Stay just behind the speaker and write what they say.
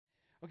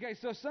Okay,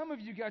 so some of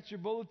you got your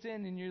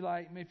bulletin and you're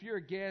like, if you're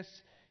a guest,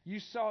 you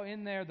saw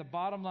in there the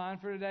bottom line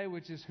for today,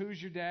 which is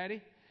who's your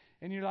daddy?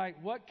 And you're like,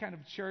 what kind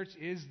of church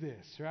is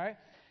this, right?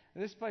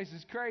 This place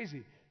is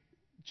crazy.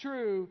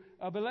 True,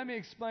 but let me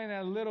explain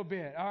that a little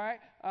bit, all right?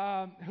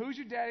 Who's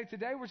your daddy?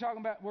 Today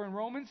we're in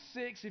Romans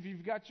 6. If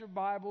you've got your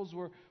Bibles,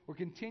 we're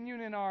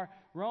continuing in our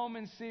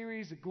Romans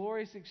series, The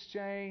Glorious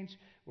Exchange.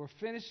 We're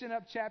finishing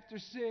up chapter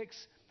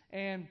 6,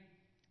 and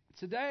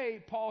today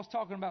Paul's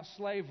talking about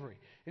slavery.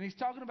 And he's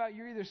talking about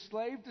you're either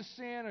slave to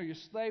sin or you're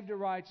slave to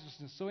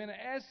righteousness. So in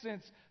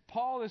essence,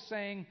 Paul is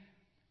saying,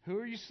 who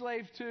are you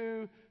slave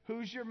to?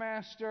 Who's your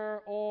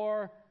master?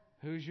 Or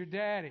who's your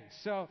daddy?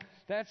 So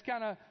that's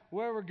kind of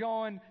where we're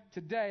going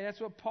today. That's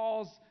what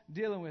Paul's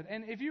dealing with.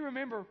 And if you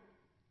remember,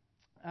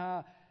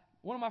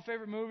 one of my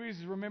favorite movies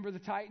is Remember the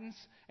Titans.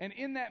 And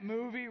in that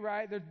movie,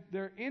 right,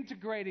 they're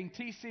integrating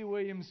T.C.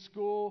 Williams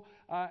School,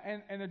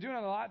 and they're doing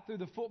it a lot through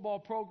the football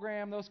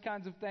program, those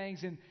kinds of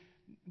things. And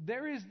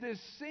there is this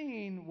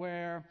scene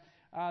where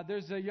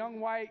there's a young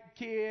white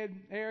kid,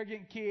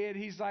 arrogant kid.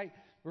 He's like,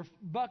 we're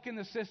bucking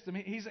the system.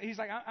 He's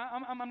like,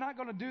 I'm not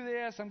going to do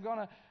this.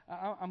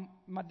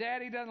 My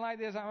daddy doesn't like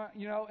this.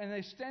 And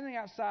they're standing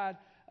outside.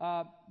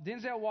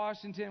 Denzel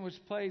Washington,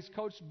 which plays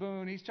Coach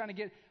Boone, he's trying to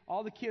get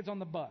all the kids on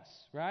the bus,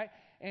 right?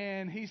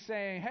 And he's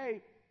saying,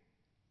 hey,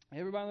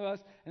 everybody on the bus.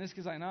 And this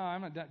kid's like, no,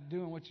 I'm not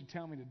doing what you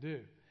tell me to do.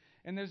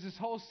 And there's this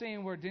whole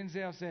scene where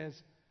Denzel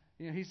says,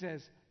 he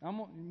says,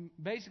 I'm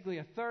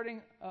basically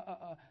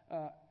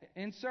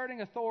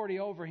inserting authority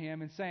over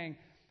him and saying,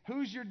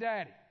 who's your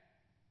daddy?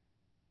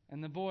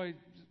 And the boy,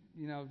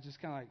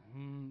 just kind of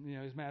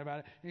like, he's mad about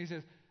it. And he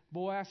says,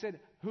 boy, I said,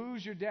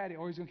 who's your daddy?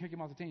 Or he's going to kick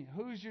him off the team.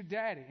 Who's your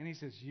daddy? And he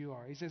says, you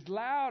are. He says,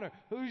 louder.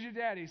 Who's your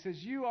daddy? He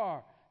says, you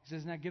are. He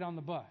says, now get on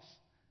the bus.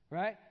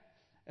 Right?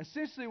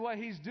 Essentially what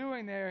he's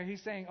doing there,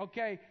 he's saying,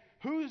 okay,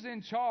 who's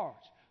in charge?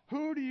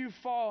 Who do you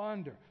fall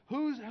under?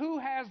 Who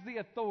has the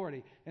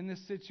authority in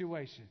this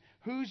situation?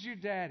 Who's your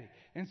daddy?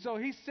 And so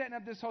he's setting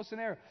up this whole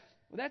scenario.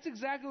 Well, that's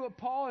exactly what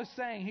Paul is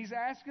saying. He's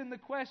asking the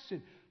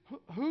question,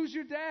 who's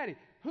your daddy?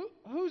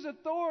 Whose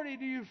authority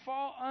do you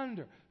fall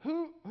under?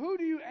 Who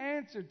do you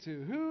answer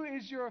to? Who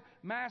is your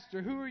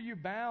master? Who are you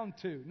bound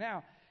to?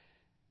 Now,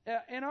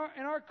 in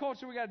our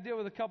culture, we got to deal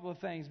with a couple of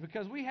things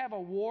because we have a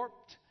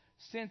warped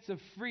sense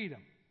of freedom.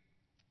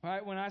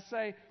 Right? When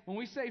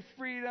we say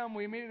freedom,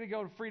 we immediately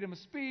go to freedom of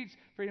speech,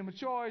 freedom of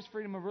choice,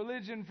 freedom of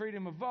religion,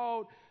 freedom of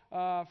vote,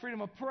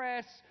 freedom of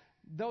press,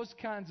 those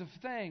kinds of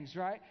things,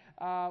 right?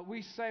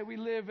 We say we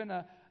live in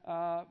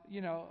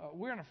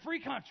we're in a free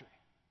country,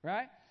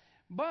 right?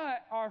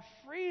 But our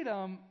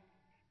freedom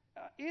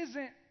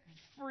isn't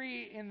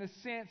free in the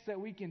sense that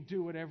we can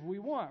do whatever we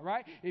want,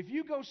 right? If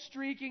you go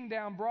streaking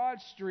down Broad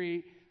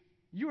Street,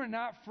 you are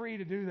not free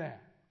to do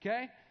that,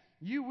 okay?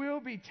 You will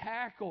be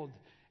tackled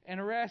and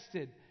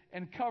arrested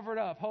and covered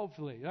up,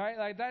 hopefully, right?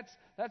 Like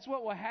that's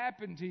what will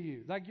happen to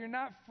you. Like you're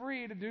not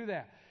free to do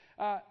that.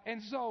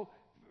 And so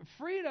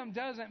freedom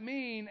doesn't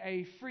mean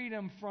a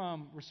freedom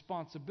from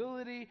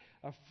responsibility,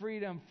 a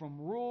freedom from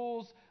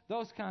rules,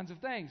 those kinds of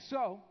things.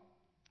 So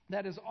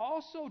that is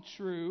also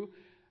true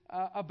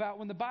about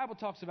when the Bible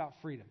talks about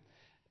freedom.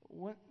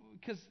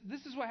 Because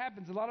this is what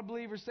happens. A lot of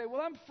believers say,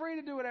 well, I'm free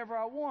to do whatever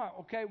I want.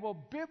 Okay, well,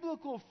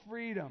 biblical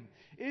freedom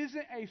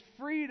isn't a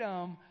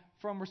freedom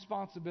from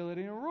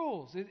responsibility and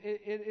rules. It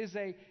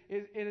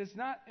is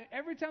not.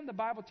 Every time the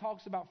Bible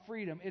talks about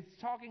freedom, it's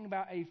talking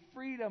about a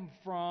freedom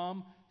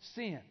from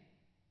sin.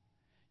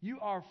 You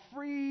are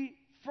free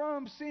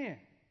from sin.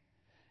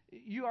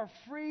 You are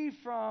free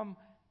from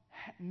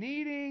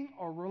needing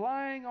or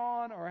relying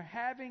on or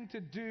having to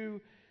do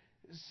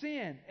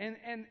sin.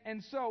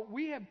 And so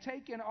we have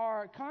taken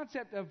our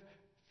concept of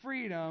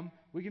freedom,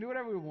 we can do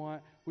whatever we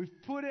want, we've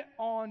put it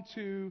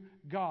onto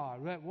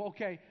God. Well,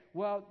 okay,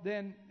 well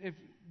then if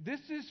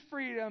this is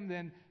freedom,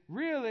 then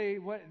really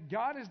what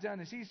God has done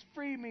is He's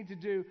freed me to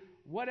do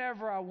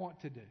whatever I want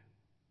to do.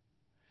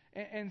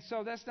 And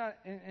so that's not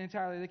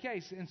entirely the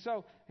case. And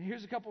so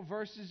here's a couple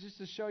verses just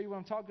to show you what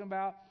I'm talking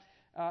about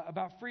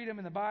freedom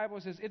in the Bible.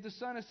 It says, if the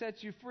Son has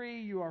set you free,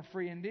 you are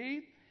free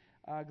indeed.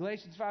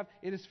 Galatians 5,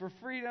 it is for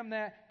freedom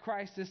that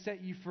Christ has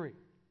set you free.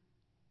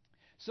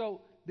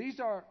 So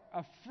these are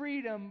a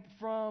freedom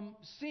from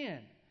sin.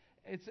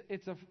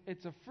 It's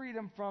a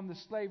freedom from the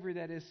slavery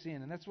that is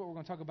sin. And that's what we're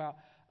going to talk about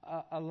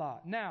a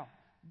lot. Now,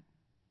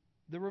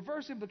 the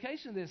reverse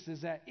implication of this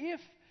is that if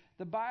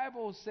the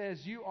Bible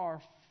says you are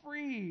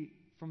free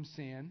from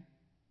sin,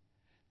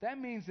 that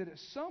means that at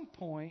some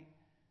point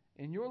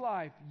in your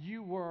life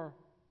you were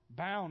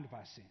bound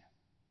by sin.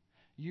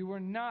 You were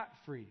not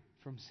free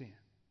from sin.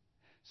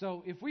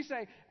 So if we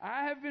say,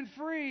 I have been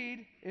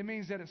freed, it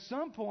means that at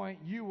some point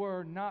you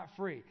were not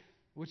free,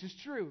 which is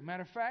true.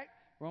 Matter of fact,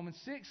 Romans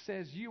 6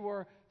 says you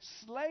were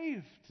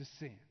slave to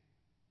sin.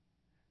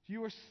 You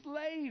were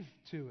slave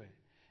to it.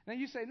 Now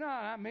you say, no,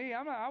 not me.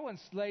 I wasn't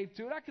slave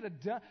to it. I could have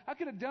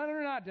done it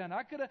or not done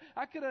it.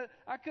 I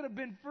could have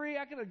been free.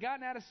 I could have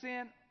gotten out of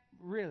sin.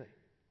 Really?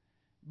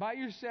 By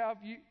yourself,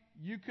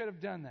 you could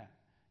have done that.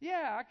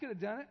 Yeah, I could have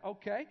done it.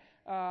 Okay.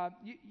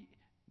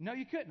 No,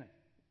 you couldn't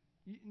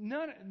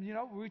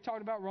have. We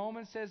talked about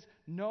Romans says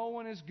no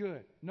one is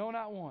good. No,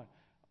 not one.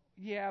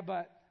 Yeah,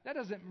 but that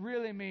doesn't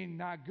really mean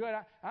not good.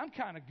 I'm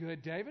kind of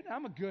good, David.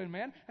 I'm a good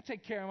man. I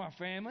take care of my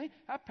family.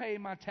 I pay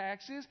my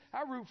taxes.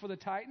 I root for the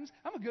Titans.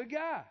 I'm a good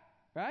guy,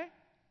 right?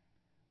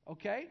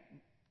 Okay,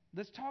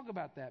 let's talk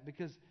about that,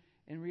 because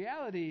in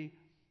reality,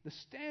 the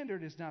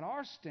standard is not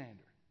our standard.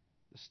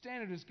 The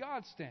standard is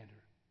God's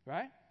standard,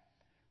 right?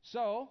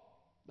 So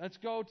let's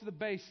go to the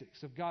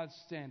basics of God's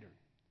standard,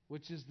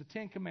 which is the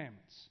Ten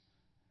Commandments,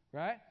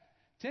 right?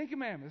 Ten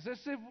Commandments.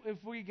 Let's see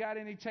if we got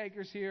any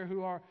takers here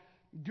who are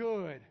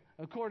good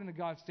according to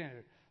God's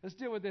standard. Let's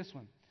deal with this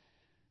one.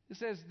 It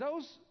says,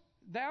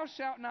 thou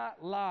shalt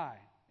not lie.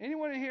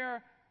 Anyone in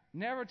here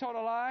never told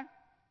a lie?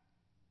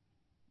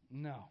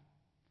 No.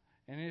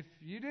 And if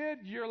you did,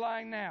 you're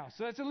lying now.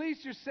 So that's at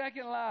least your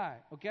second lie,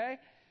 okay?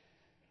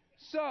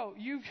 So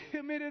you've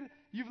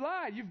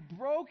lied. You've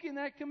broken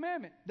that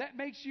commandment. That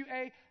makes you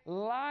a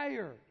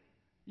liar.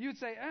 You'd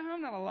say,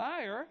 I'm not a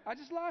liar. I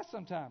just lie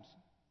sometimes.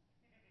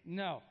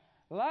 No.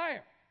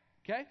 Liar.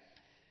 Okay?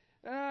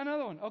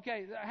 Another one.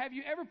 Okay. Have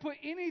you ever put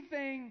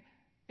anything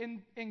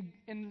in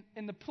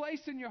the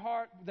place in your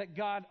heart that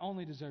God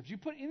only deserves? You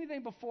put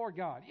anything before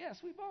God?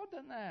 Yes, we've all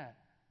done that.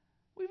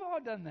 We've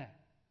all done that.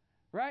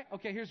 Right?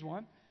 Okay, here's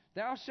one.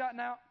 Thou shalt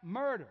not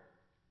murder.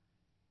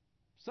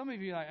 Some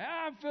of you are like,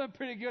 I'm feeling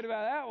pretty good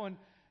about that one.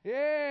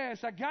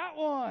 Yes, I got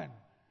one.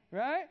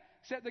 Right?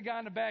 Except the guy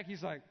in the back,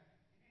 he's like,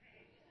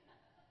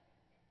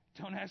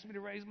 don't ask me to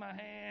raise my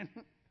hand.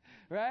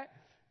 Right?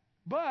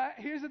 But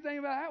here's the thing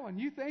about that one.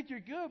 You think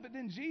you're good, but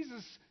then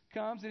Jesus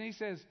comes and he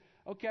says,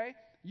 okay,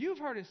 you've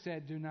heard it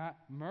said, do not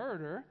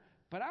murder.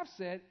 But I've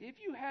said, if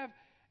you have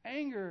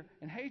anger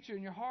and hatred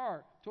in your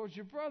heart towards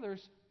your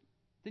brothers,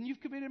 then you've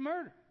committed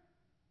murder.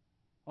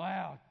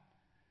 Wow.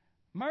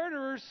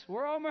 Murderers.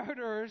 We're all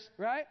murderers,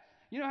 right?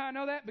 You know how I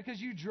know that?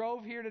 Because you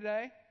drove here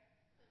today.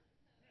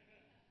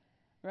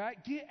 Right?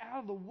 Get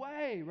out of the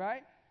way,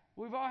 right?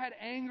 We've all had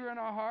anger in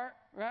our heart,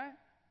 right?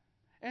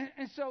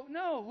 And so,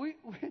 no,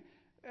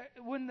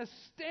 when the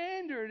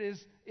standard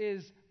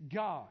is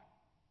God,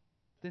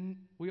 then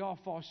we all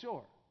fall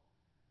short.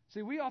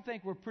 See, we all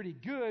think we're pretty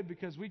good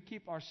because we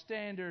keep our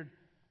standard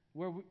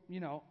where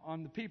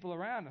on the people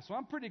around us. So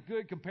I'm pretty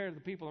good compared to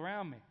the people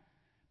around me.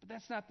 But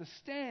that's not the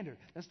standard.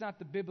 That's not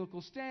the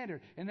biblical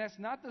standard. And that's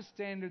not the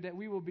standard that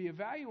we will be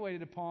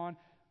evaluated upon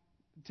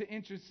to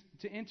enter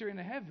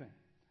into heaven.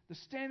 The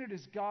standard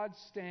is God's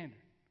standard.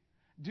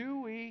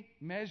 Do we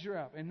measure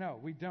up? And no,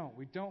 we don't.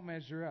 We don't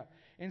measure up.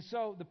 And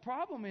so the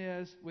problem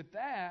is with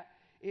that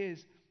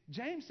is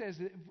James says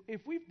that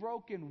if we've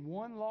broken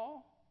one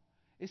law,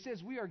 it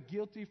says we are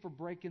guilty for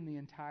breaking the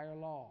entire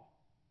law.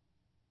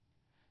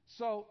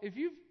 So if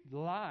you've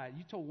lied,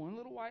 you told one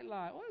little white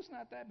lie, well, it's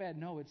not that bad.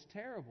 No, it's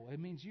terrible. It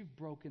means you've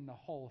broken the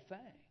whole thing.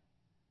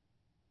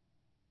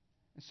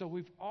 And so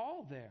we've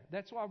all there.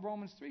 That's why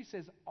Romans 3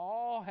 says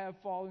all have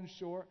fallen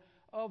short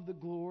of the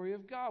glory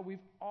of God. We've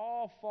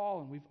all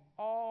fallen. We've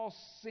all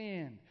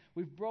sinned.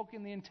 We've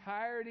broken the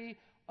entirety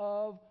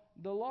of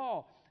the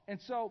law. And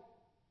so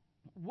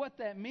what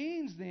that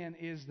means then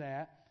is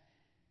that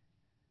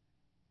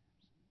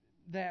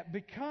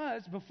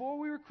because before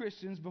we were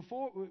Christians,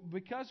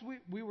 because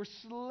we were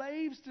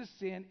slaves to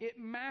sin, it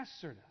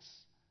mastered us.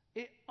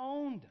 It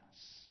owned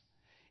us.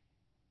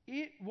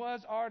 It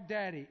was our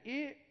daddy.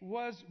 It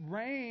was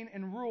reign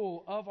and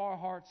rule of our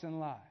hearts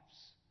and lives.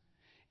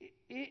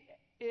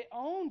 It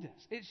owned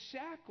us. It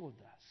shackled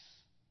us.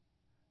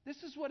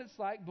 This is what it's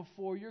like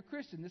before you're a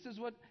Christian. This is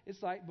what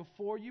it's like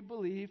before you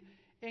believe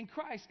in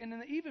Christ. And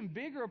an even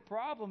bigger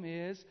problem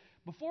is,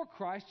 before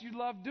Christ, you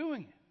loved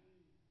doing it.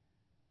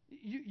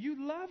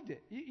 You loved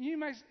it.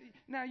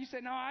 Now you say,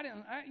 no, I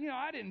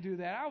didn't do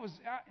that.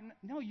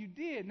 No, you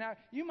did. Now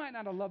you might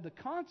not have loved the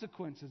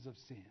consequences of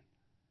sin,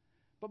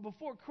 but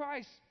before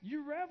Christ,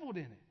 you reveled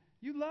in it.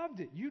 You loved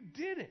it. You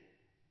did it.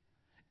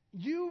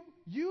 You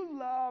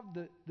loved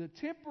the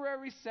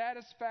temporary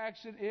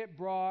satisfaction it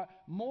brought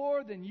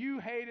more than you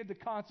hated the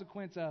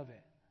consequence of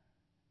it.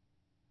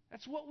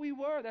 That's what we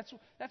were.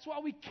 That's why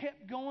we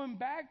kept going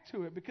back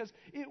to it, because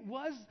it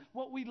was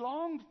what we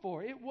longed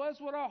for. It was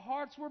what our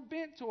hearts were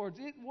bent towards.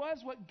 It was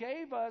what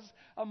gave us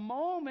a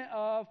moment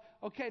of,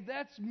 okay,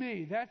 that's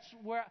me. That's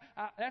what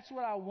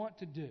I want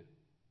to do.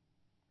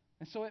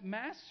 And so it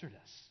mastered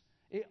us.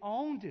 It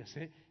owned us.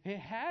 It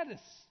had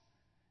us.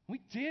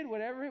 We did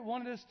whatever it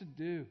wanted us to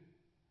do.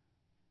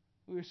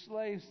 We were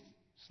slaves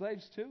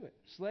to it,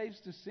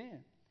 slaves to sin.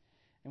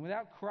 And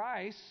without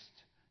Christ,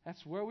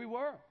 that's where we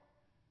were.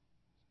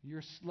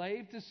 You're a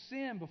slave to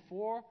sin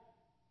before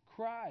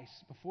Christ,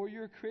 before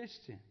you're a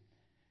Christian.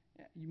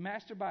 You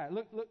master by it.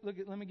 Look,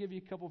 let me give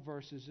you a couple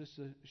verses just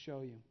to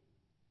show you.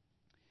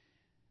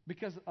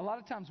 Because a lot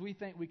of times we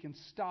think we can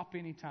stop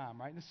any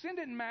time, right? The sin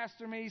didn't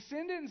master me.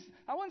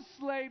 I wasn't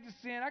slave to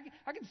sin.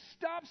 I can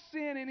stop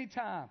sin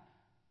anytime,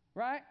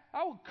 right?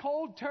 I will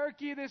cold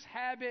turkey this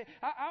habit.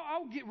 I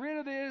will get rid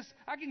of this.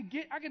 I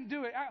can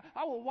do it.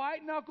 I will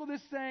white knuckle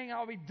this thing.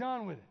 I'll be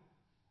done with it.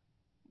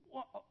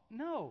 Well,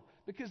 no,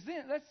 Because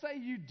then, let's say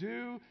you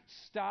do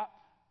stop,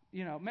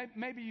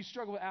 maybe you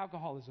struggle with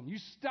alcoholism. You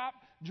stop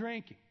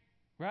drinking,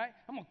 right?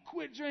 I'm going to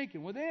quit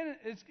drinking. Well, then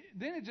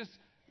it just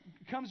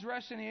comes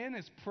rushing in.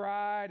 It's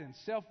pride and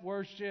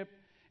self-worship.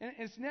 And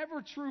it's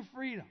never true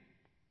freedom.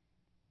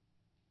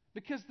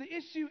 Because the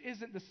issue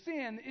isn't the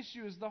sin, the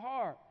issue is the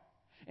heart.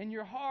 And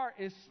your heart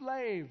is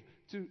slave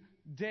to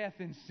death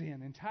and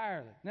sin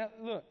entirely. Now,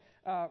 look,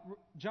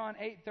 John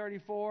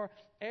 8:34,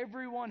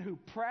 everyone who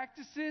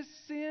practices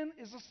sin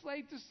is a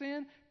slave to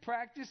sin.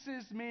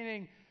 Practices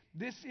meaning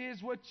this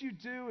is what you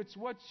do. It's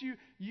what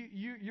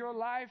your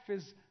life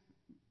is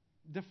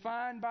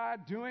defined by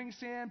doing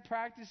sin,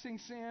 practicing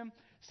sin.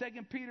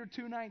 2 Peter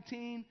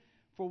 2:19,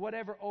 for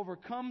whatever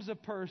overcomes a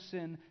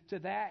person, to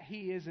that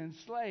he is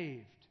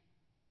enslaved.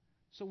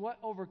 So what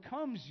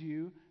overcomes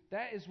you,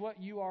 that is what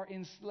you are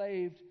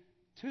enslaved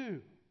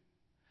to.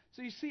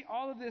 So you see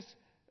all of this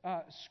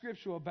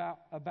scripture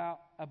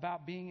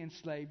about being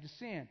enslaved to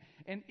sin.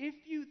 And if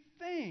you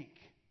think,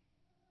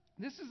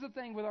 this is the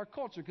thing with our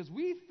culture, because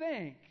we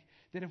think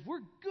that if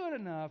we're good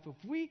enough, if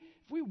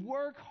we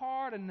work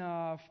hard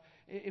enough,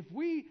 if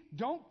we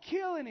don't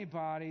kill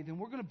anybody, then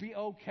we're going to be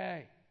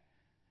okay.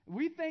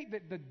 We think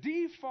that the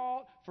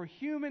default for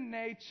human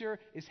nature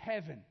is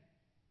heaven.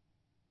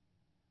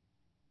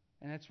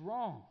 And that's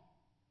wrong.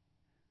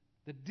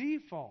 The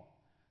default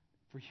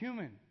for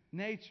human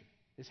nature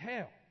is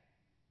hell.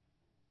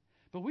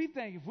 But we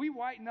think if we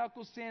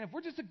white-knuckle sin, if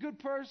we're just a good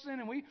person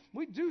and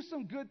we do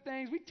some good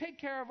things, we take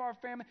care of our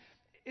family,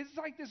 it's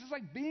like this. It's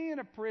like being in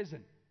a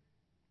prison.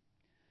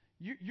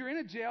 You're in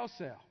a jail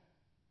cell.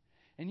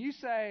 And you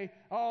say,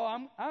 oh,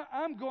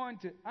 I'm going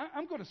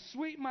to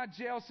sweep my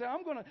jail cell.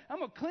 I'm going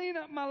to clean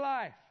up my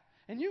life.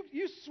 And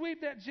you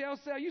sweep that jail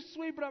cell. You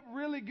sweep it up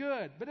really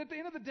good. But at the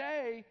end of the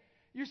day,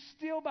 you're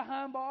still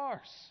behind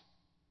bars.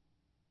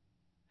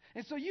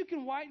 And so you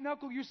can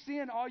white-knuckle your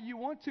sin all you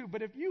want to,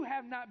 but if you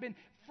have not been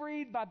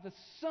freed by the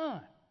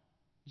Son,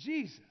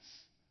 Jesus,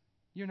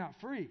 you're not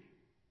free.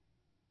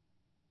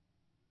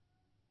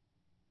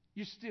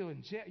 You're still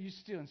in jail. You're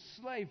still in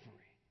slavery.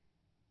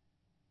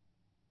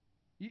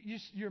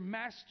 Your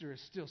master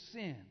is still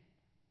sin.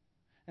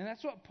 And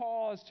that's what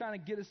Paul is trying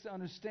to get us to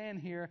understand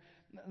here.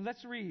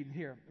 Let's read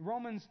here.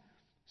 Romans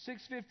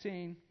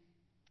 6:15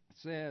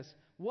 says,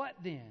 what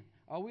then?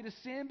 Are we to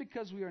sin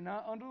because we are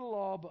not under the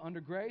law but under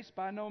grace?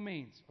 By no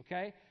means.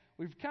 Okay?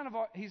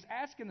 He's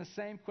asking the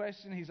same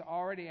question he's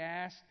already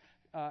asked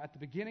at the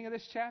beginning of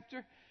this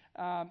chapter.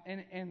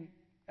 And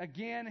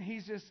again,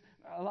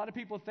 a lot of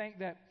people think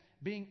that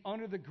being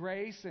under the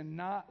grace and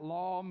not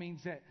law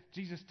means that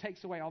Jesus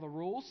takes away all the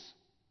rules.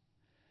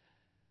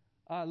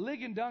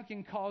 Ligon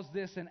Duncan calls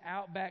this an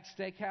Outback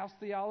Steakhouse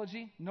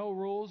theology. No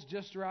rules,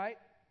 just right.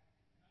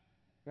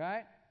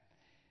 Right?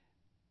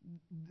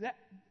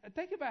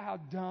 Think about how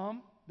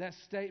dumb that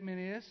statement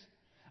is.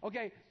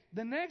 Okay,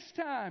 the next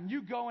time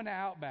you go into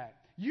Outback,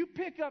 you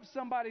pick up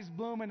somebody's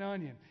blooming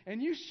onion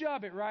and you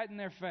shove it right in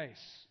their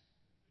face.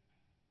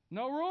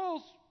 No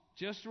rules,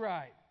 just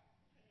right.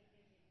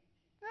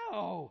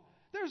 No,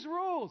 there's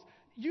rules.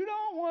 You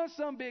don't want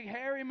some big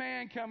hairy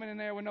man coming in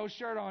there with no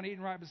shirt on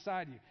eating right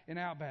beside you in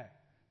Outback.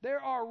 There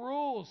are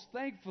rules,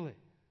 thankfully.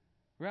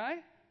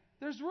 Right?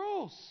 There's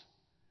rules.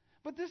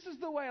 But this is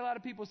the way a lot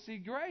of people see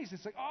grace.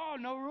 It's like, oh,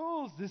 no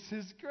rules. This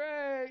is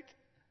great.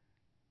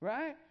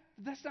 Right?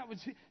 But that's not what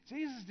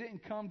Jesus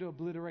didn't come to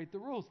obliterate the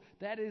rules.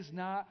 That is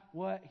not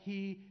what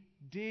he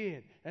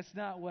did. That's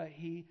not what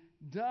he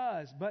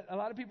does. But a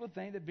lot of people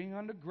think that being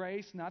under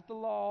grace, not the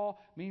law,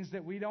 means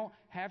that we don't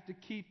have to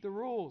keep the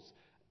rules.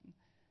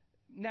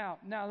 Now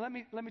let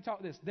me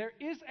talk this. There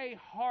is a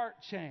heart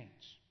change.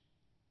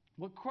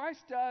 What Christ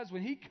does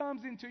when he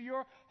comes into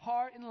your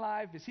heart and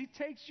life is he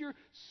takes your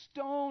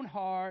stone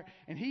heart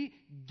and he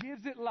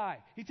gives it life.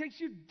 He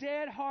takes your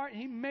dead heart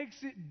and he makes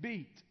it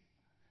beat.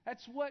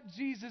 That's what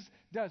Jesus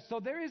does. So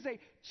there is a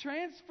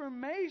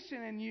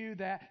transformation in you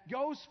that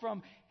goes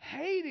from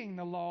hating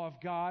the law of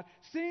God,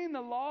 seeing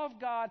the law of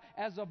God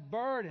as a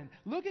burden,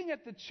 looking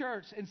at the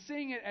church and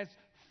seeing it as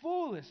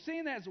foolish,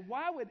 seeing it as,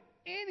 why would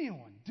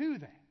anyone do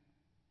that?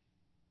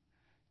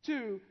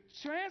 To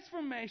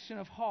transformation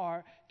of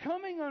heart,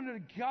 coming under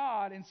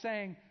God and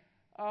saying,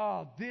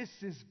 oh, this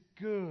is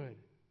good.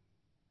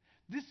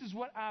 This is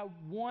what I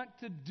want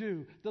to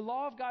do. The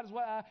law of God is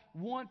what I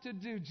want to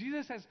do.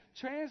 Jesus has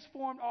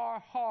transformed our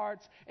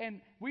hearts,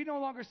 and we no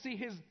longer see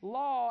his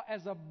law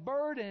as a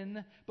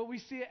burden, but we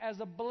see it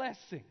as a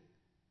blessing.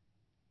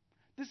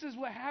 This is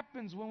what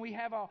happens when we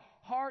have a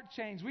heart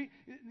change. We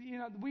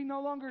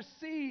no longer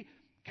see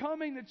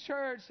coming to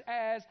church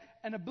as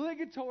an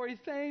obligatory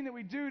thing that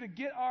we do to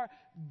get our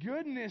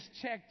goodness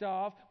checked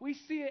off. We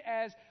see it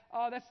as,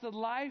 oh, that's the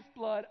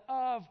lifeblood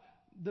of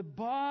the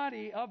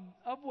body of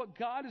what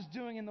God is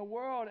doing in the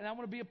world, and I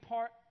want to be a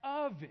part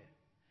of it.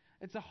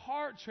 It's a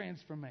heart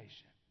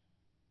transformation.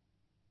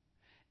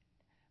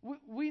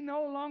 We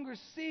no longer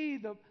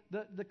see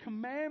the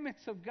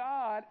commandments of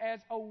God as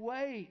a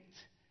weight,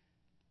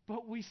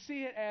 but we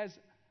see it as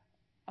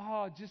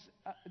just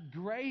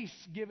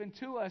grace given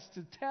to us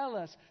to tell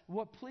us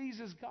what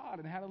pleases God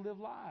and how to live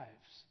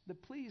lives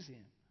that please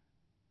Him.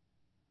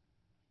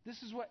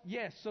 This is what,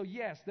 yes,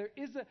 there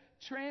is a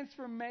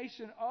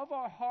transformation of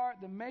our heart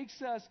that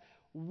makes us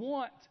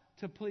want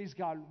to please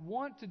God,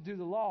 want to do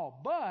the law.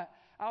 But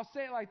I'll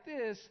say it like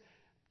this,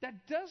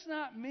 that does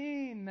not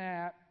mean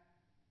that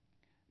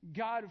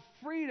God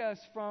freed us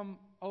from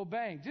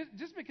obeying.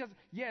 Just because,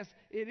 yes,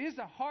 it is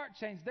a heart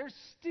change, there's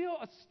still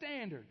a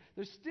standard.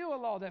 There's still a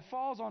law that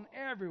falls on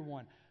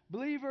everyone,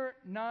 believer,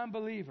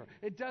 non-believer.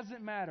 It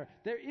doesn't matter.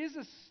 There is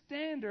a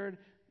standard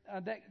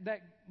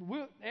that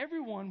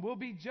everyone will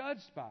be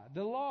judged by.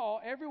 The law,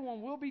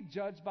 everyone will be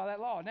judged by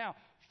that law. Now,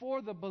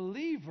 for the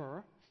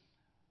believer,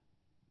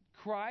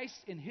 Christ,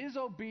 in His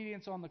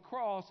obedience on the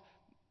cross,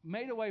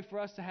 made a way for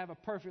us to have a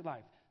perfect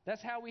life.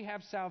 That's how we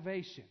have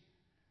salvation.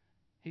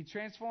 He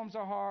transforms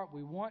our heart.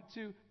 We want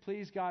to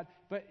please God.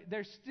 But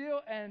there's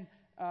still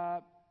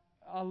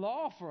a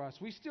law for us.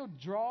 We still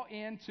draw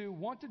in to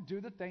want to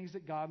do the things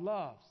that God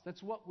loves.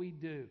 That's what we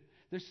do.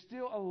 There's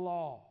still a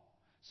law.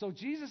 So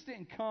Jesus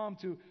didn't come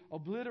to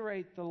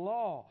obliterate the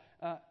law.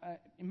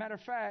 Matter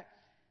of fact,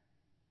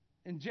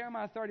 in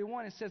Jeremiah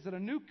 31, it says that a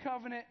new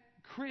covenant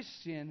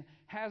Christian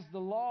has the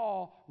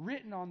law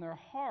written on their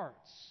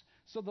hearts.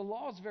 So the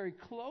law is very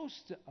close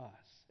to us.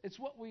 It's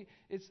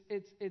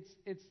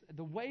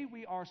the way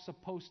we are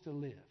supposed to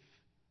live.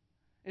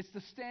 It's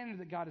the standard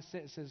that God has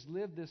set. It says,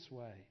 live this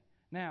way.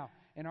 Now,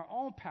 in our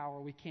own power,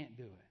 we can't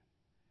do it.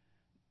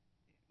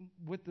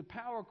 With the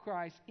power of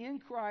Christ, in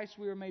Christ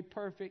we are made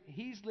perfect.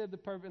 He's lived the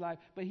perfect life,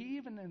 but He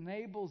even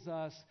enables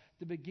us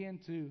to begin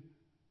to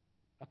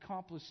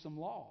accomplish some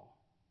law,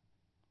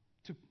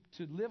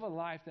 to live a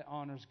life that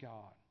honors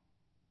God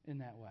in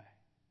that way.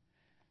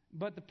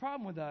 But the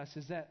problem with us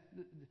is that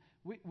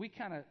we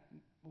kind of,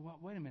 well,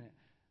 wait a minute.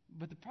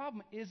 But the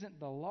problem isn't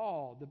the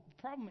law. The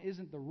problem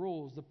isn't the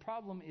rules. The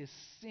problem is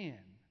sin.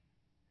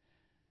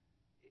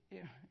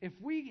 If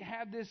we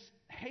have this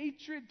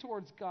hatred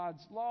towards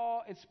God's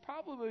law, it's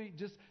probably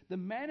just the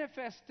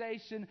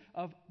manifestation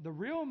of the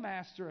real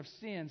master of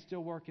sin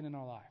still working in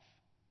our life.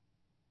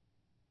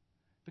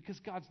 Because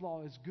God's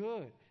law is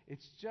good.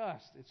 It's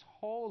just. It's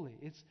holy.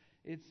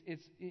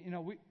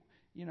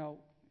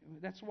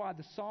 That's why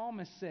the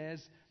psalmist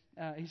says,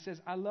 he says,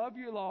 I love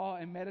your law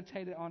and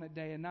meditate on it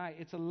day and night.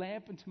 It's a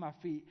lamp unto my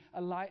feet, a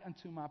light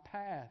unto my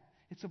path.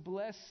 It's a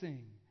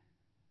blessing.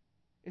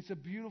 It's a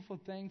beautiful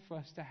thing for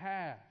us to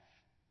have.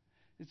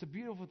 It's a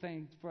beautiful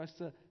thing for us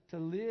to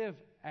live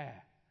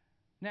at.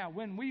 Now,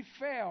 when we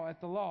fail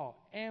at the law,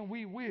 and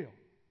we will,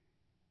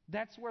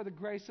 that's where the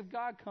grace of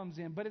God comes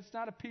in. But it's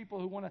not a people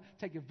who want to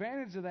take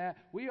advantage of that.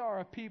 We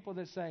are a people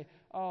that say,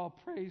 oh,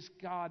 praise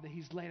God that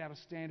He's laid out a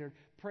standard.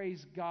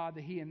 Praise God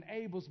that He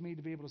enables me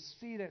to be able to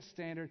see that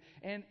standard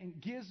and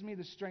gives me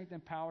the strength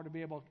and power to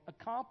be able to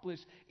accomplish,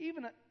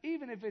 even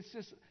if it's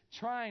just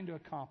trying to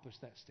accomplish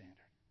that standard.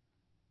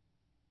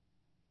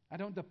 I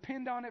don't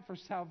depend on it for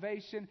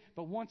salvation,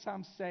 but once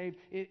I'm saved,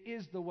 it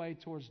is the way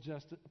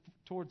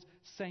towards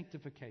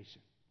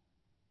sanctification.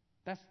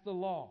 That's the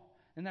law.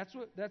 And that's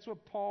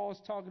what Paul is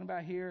talking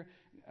about here.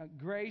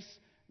 Grace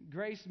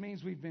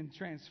means we've been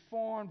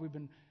transformed. We've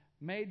been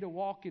made to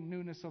walk in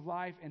newness of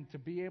life and to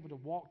be able to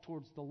walk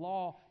towards the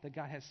law that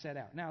God has set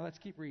out. Now, let's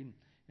keep reading.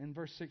 In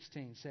verse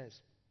 16 it says,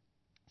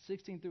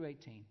 16 through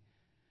 18,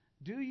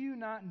 do you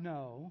not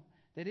know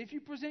that if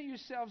you present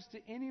yourselves to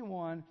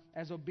anyone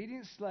as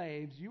obedient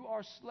slaves, you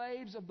are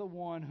slaves of the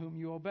one whom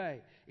you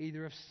obey,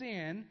 either of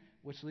sin,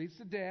 which leads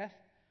to death,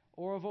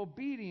 or of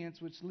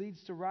obedience, which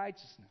leads to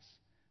righteousness.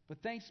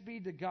 But thanks be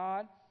to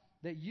God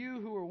that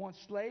you who were once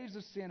slaves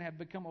of sin have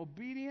become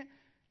obedient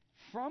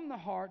from the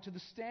heart to the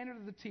standard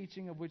of the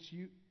teaching of which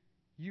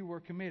you were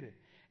committed.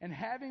 And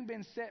having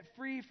been set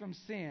free from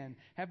sin,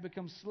 have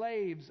become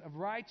slaves of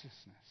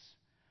righteousness.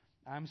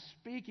 I'm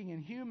speaking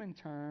in human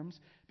terms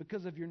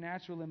because of your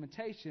natural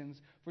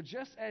limitations. For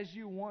just as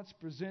you once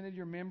presented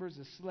your members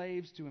as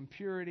slaves to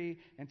impurity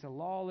and to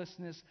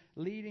lawlessness,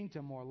 leading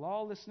to more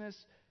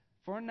lawlessness,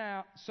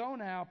 so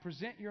now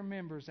present your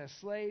members as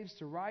slaves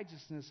to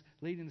righteousness,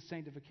 leading to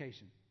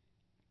sanctification.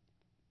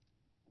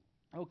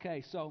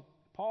 Okay, so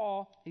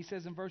Paul, he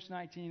says in verse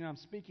 19, I'm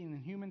speaking in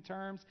human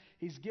terms.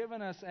 He's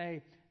given us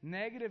a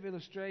negative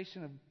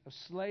illustration of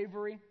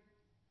slavery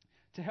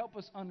to help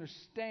us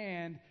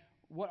understand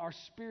what our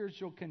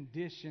spiritual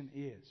condition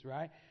is,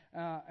 right?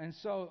 And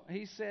so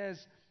he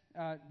says,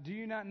 do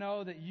you not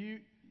know that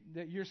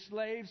you're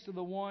slaves to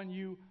the one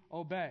you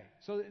obey?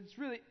 So it's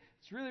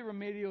really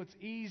remedial. It's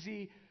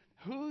easy.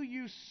 Who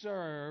you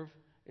serve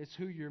is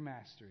who your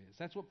master is.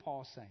 That's what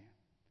Paul's saying.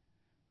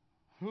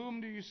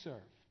 Whom do you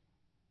serve?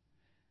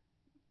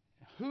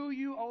 Who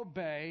you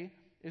obey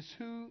is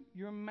who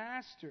your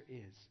master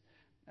is.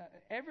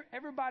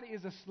 Everybody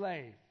is a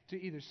slave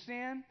to either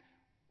sin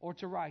or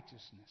to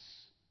righteousness.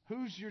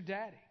 Who's your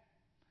daddy?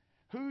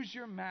 Who's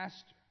your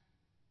master?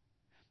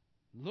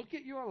 Look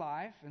at your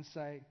life and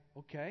say,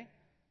 okay,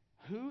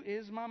 who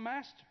is my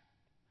master?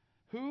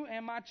 Who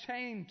am I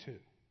chained to?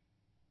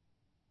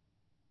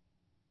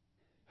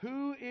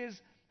 Who is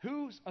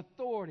Whose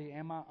authority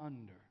am I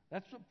under?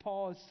 That's what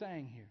Paul is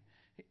saying here.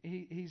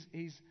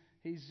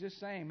 He's just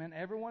saying, man,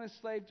 everyone is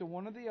slave to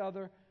one or the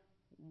other.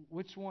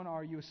 Which one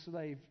are you a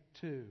slave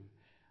to?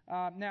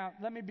 Now,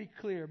 let me be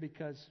clear,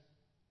 because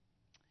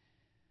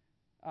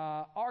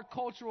our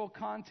cultural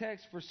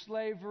context for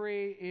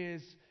slavery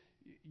is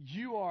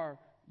you are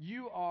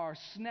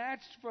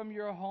snatched from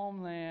your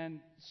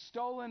homeland,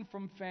 stolen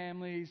from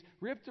families,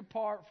 ripped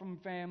apart from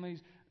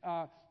families,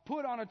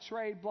 put on a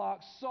trade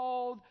block,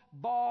 sold,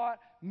 bought,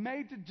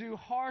 made to do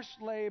harsh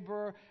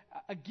labor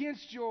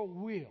against your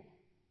will.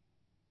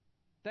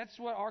 That's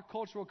what our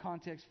cultural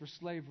context for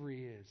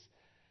slavery is.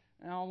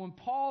 Now, when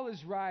Paul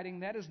is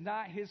writing, that is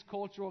not his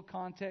cultural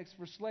context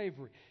for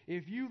slavery.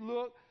 If you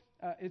look,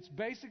 it's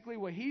basically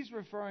what he's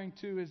referring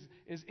to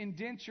is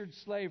indentured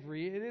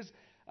slavery. It is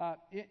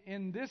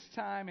in this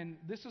time, and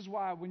this is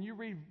why when you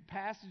read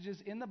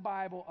passages in the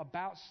Bible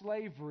about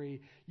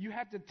slavery, you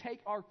have to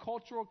take our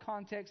cultural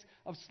context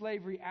of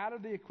slavery out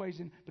of the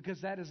equation,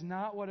 because that is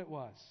not what it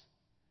was.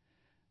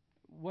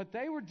 What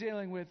they were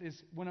dealing with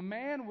is when a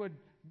man would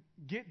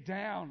get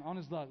down on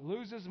his luck,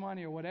 lose his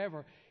money or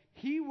whatever,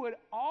 he would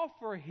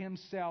offer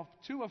himself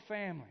to a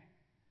family.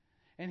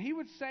 And he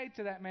would say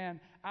to that man,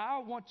 I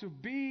want to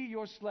be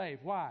your slave.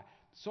 Why?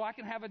 So I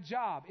can have a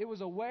job. It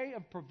was a way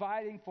of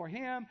providing for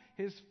him,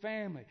 his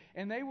family.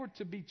 And they were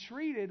to be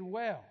treated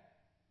well.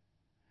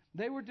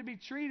 They were to be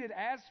treated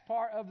as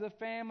part of the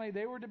family.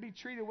 They were to be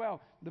treated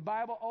well. The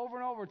Bible over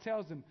and over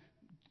tells them,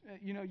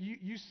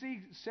 you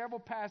see several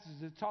passages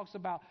that talks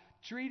about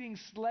treating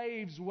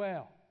slaves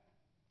well.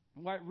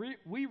 Like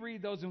we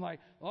read those and like,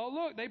 oh,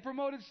 look, they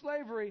promoted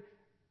slavery.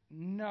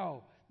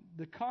 No.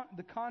 The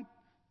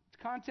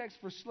context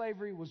for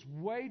slavery was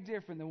way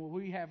different than what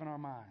we have in our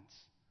minds.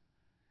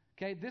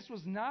 Okay, this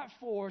was not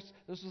force.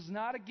 This was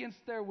not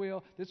against their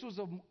will. This was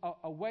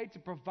a way to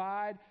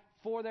provide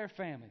for their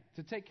family,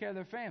 to take care of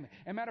their family.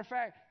 And matter of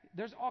fact,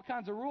 there's all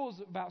kinds of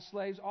rules about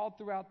slaves all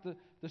throughout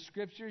the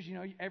scriptures.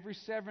 Every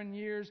 7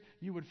 years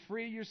you would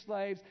free your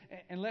slaves,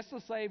 unless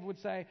the slave would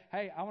say,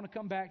 hey, I want to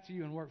come back to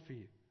you and work for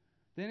you.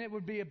 Then it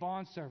would be a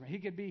bondservant. He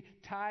could be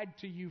tied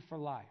to you for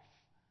life.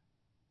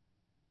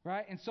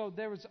 Right? And so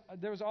there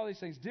was all these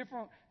things,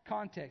 different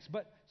contexts.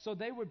 But so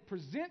they would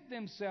present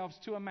themselves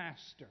to a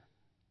master.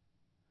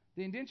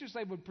 The indentured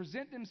slave would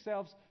present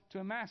themselves to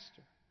a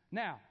master.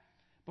 Now,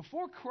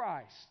 before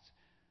Christ,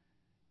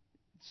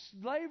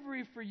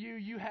 slavery for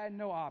you had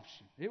no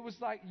option. It was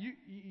like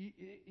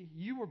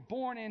you were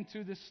born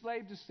into the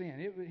slave to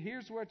sin.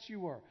 Here's what you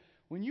were.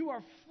 When you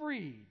are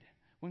freed,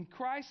 when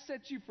Christ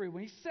sets you free,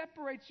 when He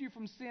separates you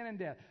from sin and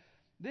death,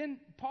 then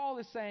Paul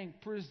is saying,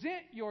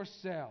 present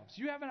yourselves.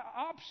 You have an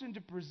option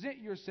to present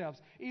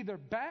yourselves either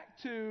back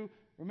to,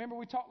 remember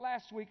we talked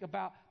last week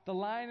about the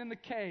lion in the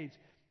cage.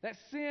 That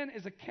sin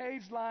is a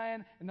caged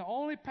lion, and the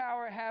only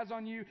power it has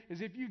on you is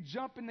if you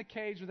jump in the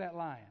cage with that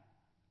lion.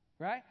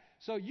 Right?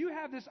 So you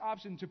have this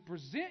option to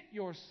present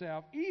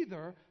yourself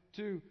either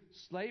to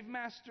slave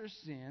master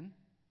sin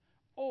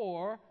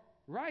or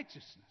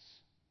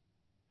righteousness.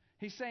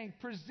 He's saying,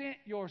 present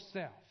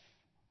yourself.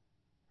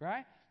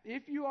 Right?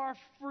 If you are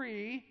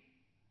free,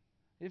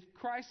 if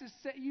Christ has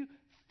set you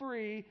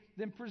free,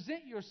 then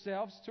present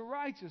yourselves to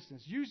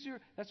righteousness.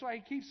 That's why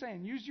he keeps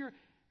saying, use your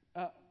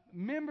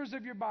members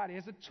of your body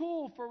as a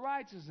tool for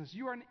righteousness.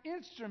 You are an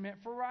instrument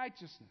for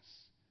righteousness.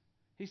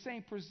 He's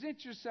saying,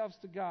 present yourselves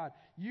to God.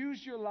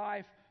 Use your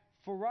life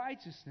for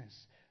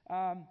righteousness.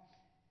 And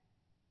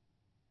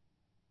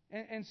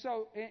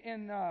so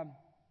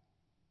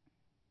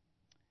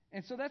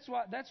that's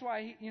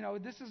why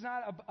this is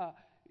not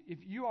if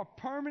you are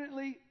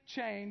permanently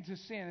chained to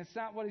sin, it's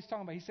not what he's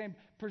talking about. He's saying,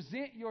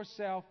 present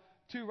yourself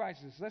to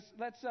righteousness.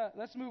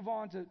 Let's move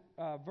on to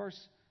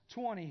verse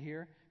 20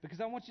 here, because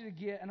I want you to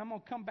get, and I'm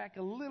going to come back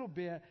a little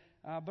bit,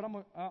 but I'm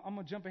going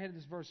to jump ahead of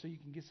this verse so you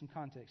can get some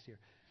context here.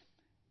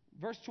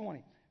 Verse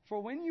 20.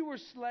 For when you were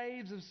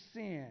slaves of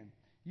sin,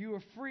 you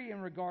were free in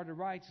regard to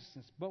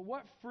righteousness. But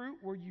what fruit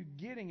were you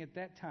getting at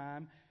that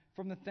time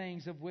from the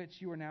things of which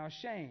you are now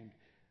ashamed?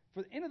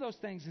 For the end of those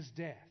things is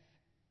death.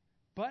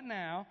 But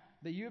now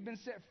that you have been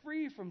set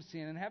free from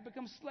sin and have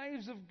become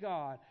slaves of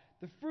God,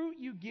 the fruit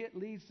you get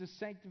leads to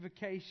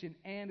sanctification,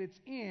 and its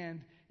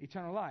end,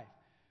 eternal life.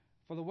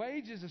 For the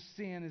wages of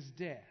sin is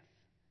death,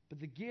 but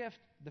the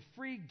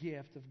free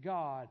gift of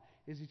God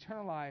is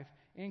eternal life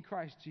in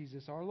Christ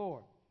Jesus our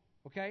Lord.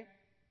 Okay?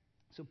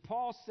 So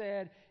Paul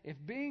said, if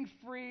being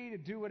free to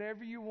do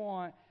whatever you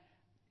want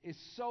is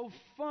so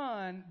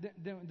fun,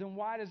 then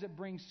why does it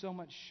bring so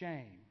much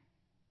shame?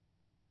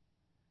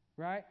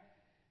 Right?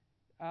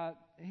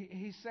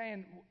 He's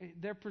saying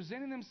they're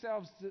presenting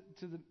themselves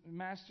to the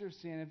master of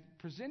sin. If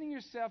presenting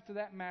yourself to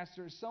that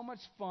master is so much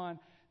fun,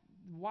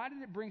 why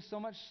did it bring so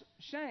much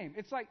shame?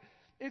 It's like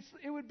it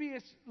would be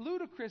as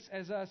ludicrous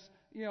as us,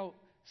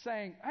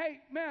 saying, "Hey,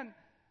 man,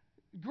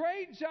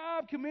 great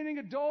job committing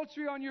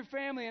adultery on your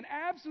family and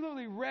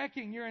absolutely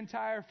wrecking your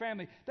entire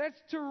family. That's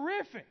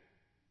terrific."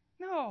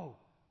 No,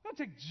 don't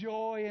take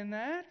joy in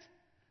that.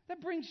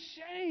 That brings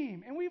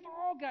shame, and we've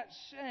all got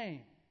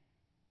shame.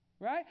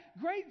 right?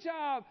 Great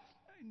job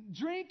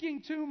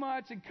drinking too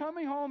much and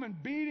coming home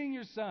and beating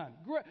your son.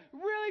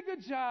 Really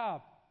good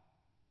job.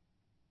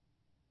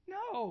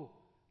 No,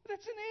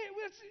 that's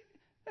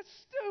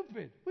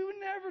stupid. We would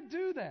never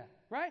do that,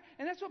 right?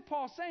 And that's what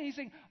Paul's saying. He's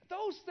saying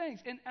those things,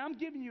 and I'm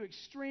giving you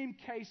extreme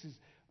cases,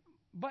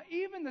 but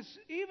even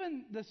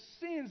the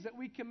sins that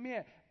we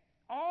commit,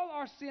 all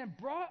our sin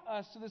brought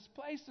us to this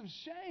place of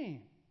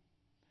shame.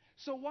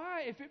 So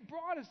why, if it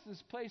brought us to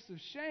this place of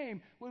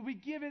shame, would we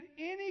give it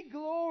any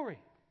glory?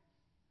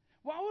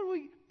 Why would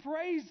we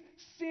praise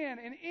sin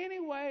in any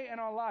way in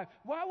our life?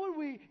 Why would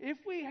we, if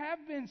we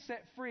have been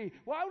set free,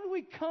 why would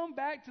we come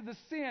back to the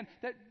sin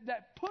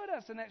that put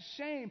us in that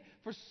shame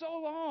for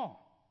so long?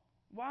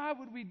 Why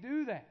would we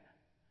do that?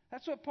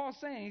 That's what Paul's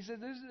saying. He says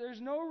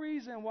there's no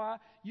reason why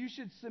you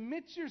should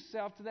submit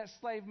yourself to that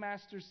slave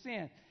master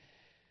sin.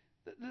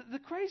 The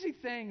crazy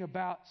thing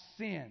about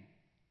sin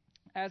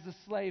as a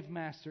slave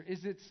master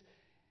is it's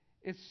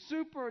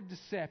super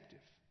deceptive,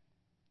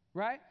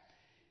 right?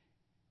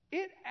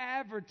 It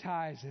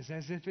advertises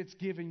as if it's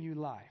giving you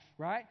life,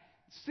 right?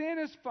 Sin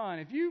is fun.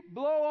 If you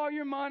blow all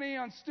your money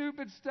on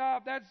stupid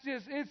stuff,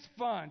 it's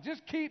fun.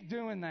 Just keep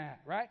doing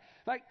that, right?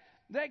 Like,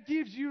 that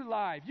gives you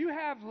life. You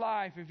have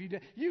life if you do.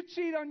 You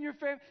cheat on your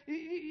family.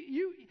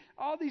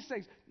 All these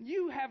things.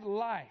 You have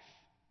life.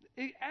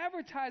 It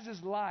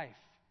advertises life.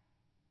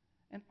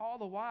 And all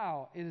the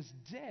while, it is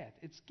death.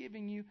 It's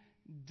giving you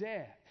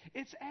death.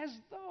 It's as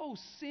though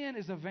sin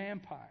is a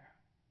vampire.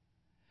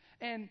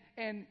 And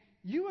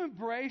you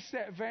embrace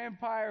that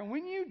vampire, and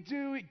when you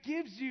do, it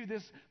gives you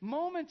this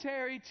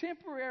momentary,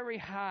 temporary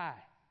high.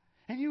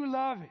 And you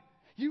love it.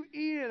 You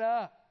eat it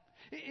up.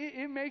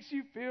 It makes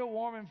you feel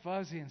warm and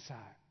fuzzy inside.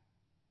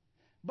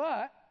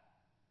 But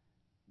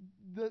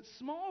the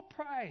small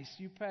price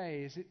you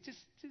pay is it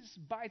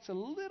just bites a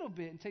little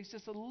bit and takes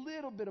just a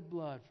little bit of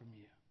blood from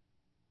you.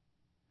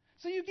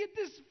 So you get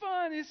this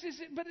fun,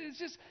 but it's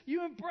just,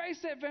 you embrace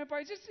that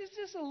vampire. It's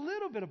just a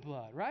little bit of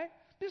blood, right?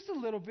 Just a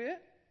little bit.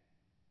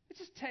 It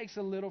just takes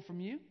a little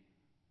from you,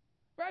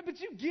 right? But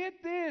you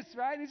get this,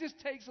 right? And it just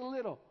takes a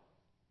little.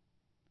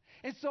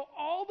 And so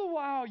all the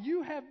while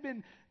you have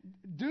been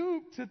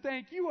duped to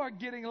think you are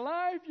getting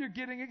life, you're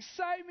getting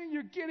excitement,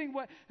 you're getting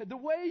the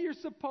way you're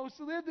supposed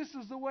to live. This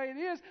is the way it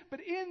is. But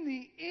in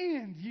the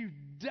end, you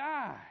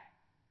die.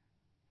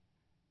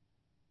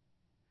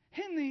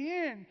 In the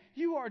end,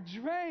 you are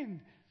drained.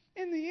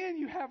 In the end,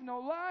 you have no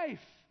life.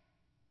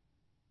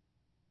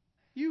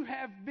 You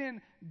have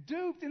been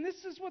duped. And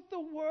this is what the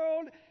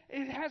world,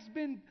 it has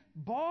been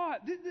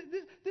bought.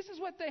 This is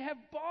what they have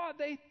bought.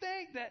 They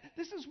think that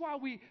this is why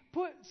we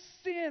put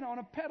sin on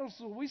a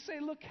pedestal. We say,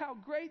 look how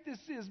great this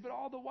is, but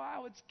all the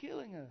while it's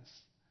killing us.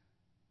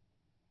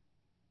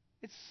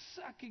 It's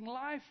sucking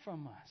life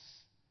from us.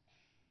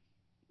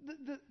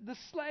 The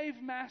slave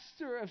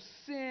master of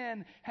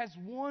sin has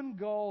one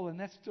goal, and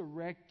that's to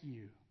wreck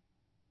you.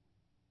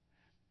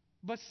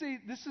 But see,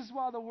 this is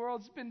why the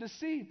world's been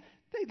deceived.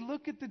 They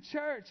look at the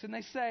church and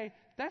they say,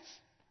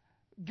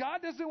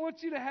 God doesn't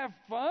want you to have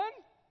fun?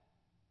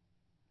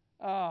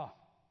 Oh,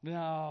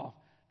 no,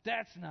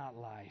 that's not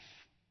life.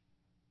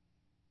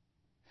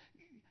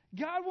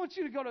 God wants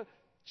you to go to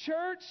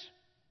church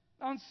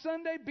on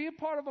Sunday, be a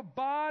part of a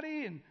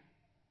body, and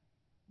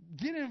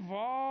get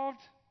involved,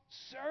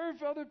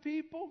 serve other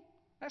people.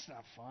 That's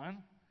not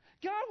fun.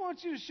 God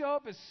wants you to show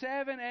up at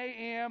 7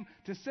 a.m.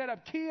 to set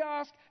up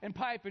kiosk and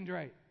pipe and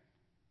drape.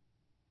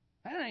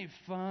 That ain't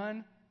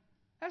fun.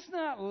 That's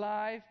not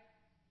life.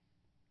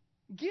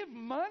 Give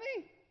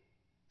money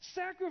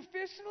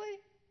sacrificially?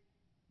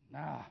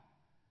 Nah.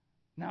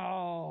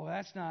 No,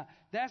 that's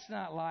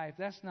not life.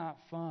 That's not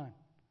fun.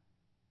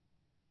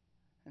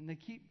 And they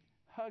keep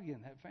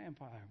hugging that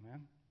vampire,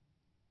 man.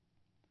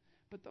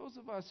 But those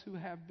of us who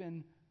have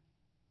been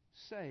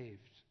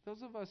saved,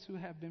 those of us who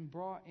have been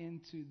brought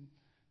into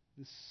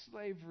the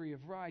slavery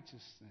of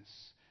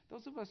righteousness,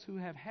 those of us who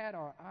have had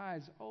our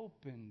eyes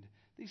opened,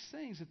 these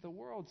things that the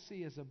world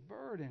see as a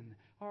burden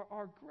are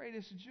our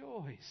greatest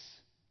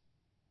joys.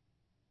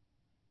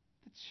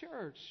 The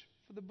church,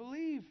 for the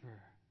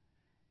believer,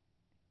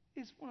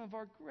 is one of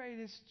our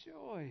greatest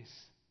joys.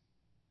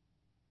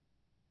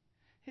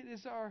 It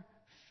is our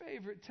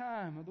favorite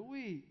time of the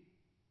week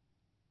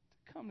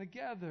to come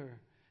together,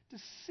 to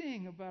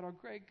sing about our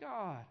great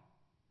God,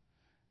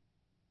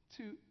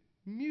 to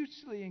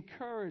mutually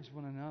encourage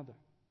one another.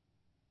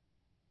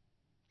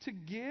 To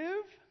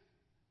give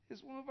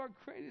is one of our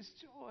greatest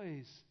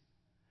joys.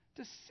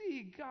 To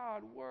see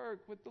God work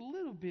with the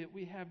little bit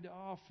we have to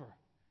offer.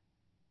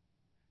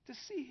 To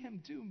see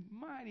Him do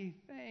mighty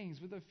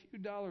things with a few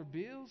dollar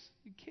bills.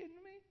 You kidding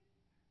me?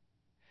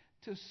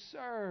 To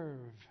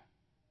serve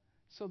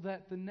so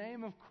that the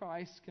name of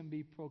Christ can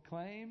be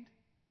proclaimed.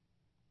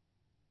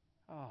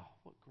 Oh,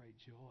 what great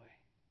joy.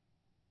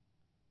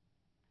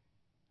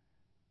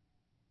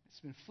 It's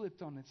been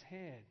flipped on its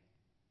head.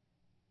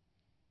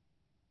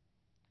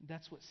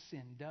 That's what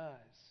sin does.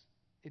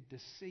 It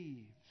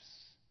deceives.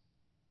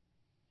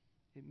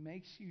 It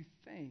makes you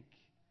think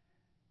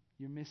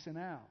you're missing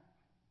out.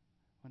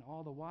 when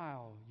all the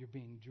while you're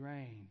being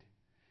drained.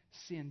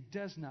 Sin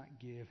does not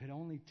give, it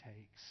only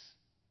takes.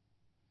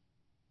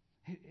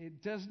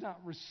 It does not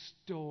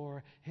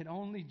restore, it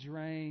only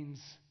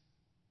drains.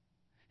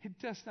 It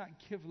does not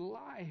give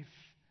life,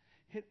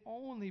 it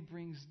only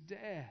brings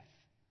death.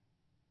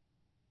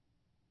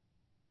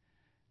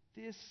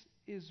 This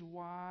is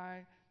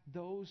why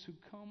those who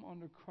come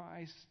under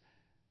Christ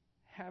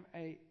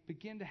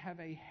begin to have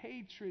a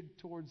hatred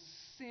towards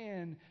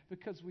sin,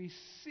 because we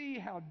see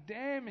how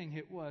damning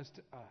it was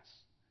to us.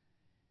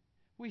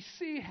 We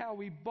see how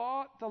we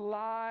bought the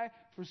lie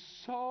for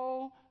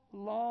so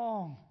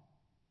long.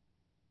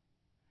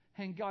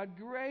 And God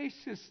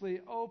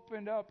graciously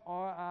opened up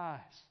our eyes.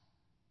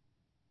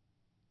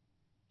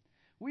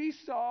 We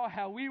saw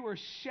how we were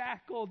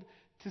shackled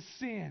to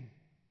sin.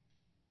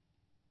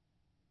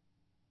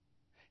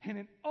 And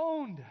it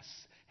owned us.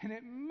 And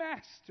it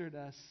mastered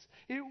us.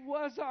 It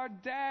was our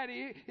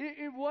daddy.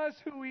 It was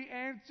who we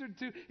answered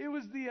to. It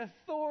was the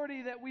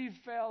authority that we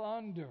fell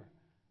under.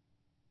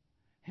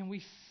 And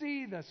we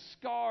see the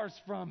scars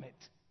from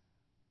it.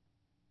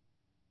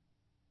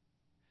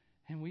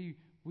 And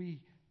we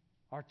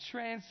are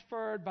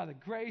transferred by the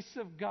grace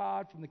of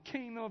God from the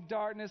kingdom of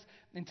darkness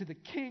into the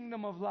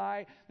kingdom of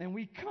light. And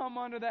we come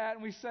under that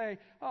and we say,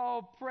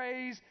 oh,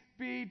 praise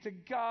be to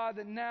God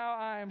that now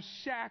I am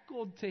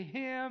shackled to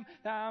Him,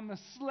 that I'm a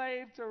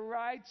slave to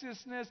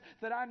righteousness,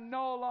 that I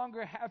no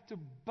longer have to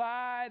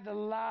buy the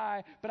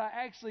lie, but I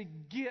actually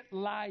get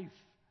life.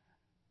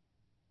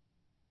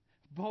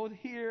 Both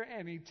here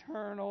and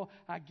eternal,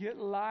 I get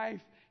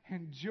life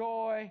and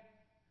joy.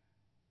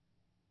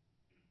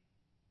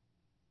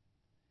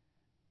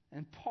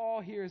 And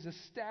Paul here is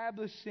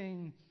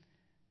establishing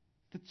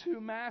the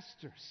two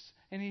masters.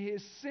 And he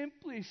is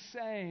simply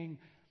saying,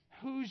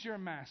 who's your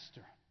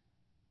master?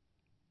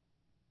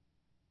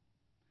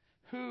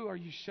 Who are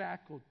you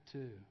shackled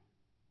to?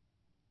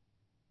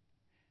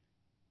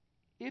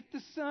 If the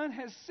Son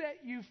has set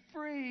you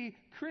free,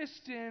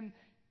 Christian,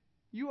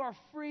 you are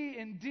free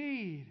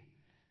indeed.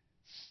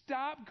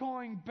 Stop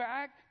going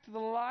back to the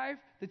life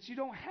that you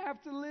don't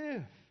have to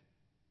live.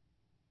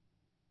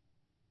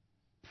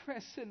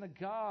 Press into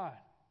God.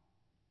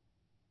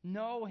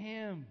 Know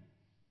Him.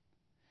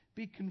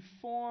 Be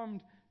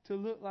conformed to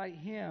look like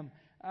Him.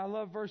 I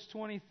love verse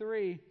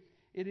 23.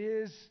 It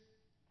is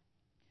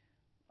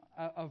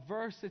a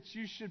verse that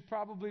you should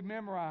probably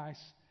memorize.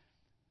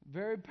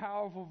 Very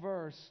powerful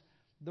verse.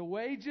 The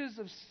wages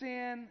of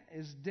sin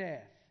is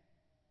death.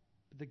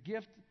 But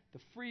the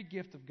free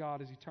gift of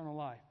God is eternal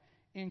life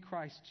in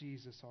Christ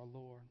Jesus our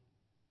Lord.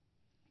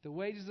 The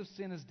wages of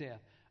sin is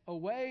death. A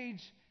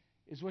wage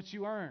is what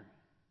you earn.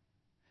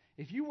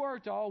 If you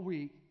worked all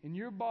week and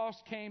your boss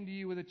came to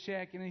you with a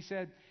check and he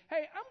said,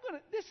 hey,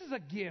 this is a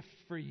gift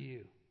for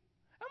you.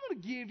 I'm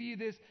going to give you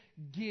this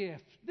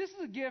gift. This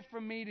is a gift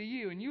from me to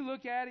you. And you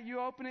look at it, you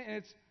open it, and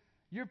it's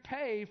your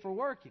pay for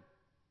working.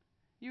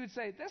 You would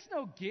say, that's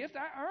no gift.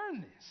 I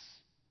earned this.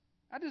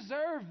 I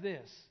deserve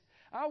this.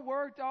 I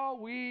worked all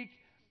week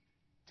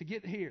to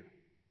get here,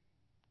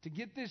 to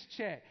get this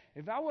check.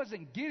 If I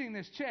wasn't getting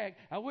this check,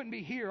 I wouldn't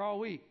be here all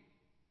week.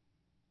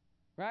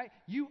 Right?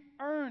 You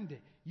earned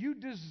it. You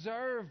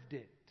deserved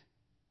it.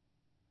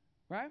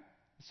 Right?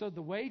 So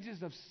the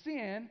wages of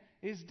sin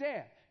is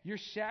death. You're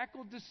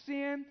shackled to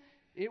sin.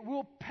 It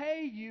will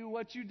pay you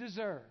what you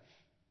deserve.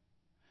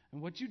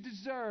 And what you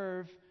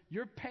deserve,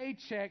 your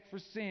paycheck for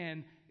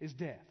sin, is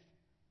death.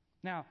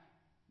 Now,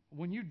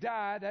 when you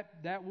die,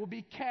 that will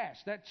be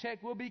cashed. That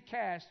check will be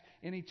cashed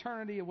in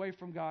eternity away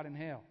from God in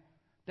hell.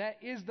 That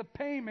is the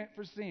payment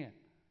for sin.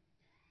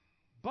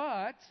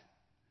 But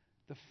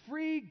the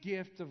free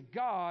gift of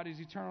God is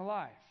eternal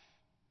life.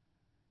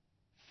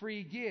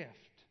 Free gift.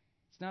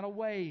 It's not a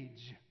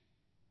wage.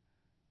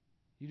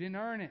 You didn't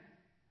earn it.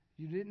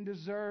 You didn't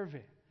deserve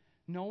it.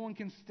 No one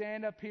can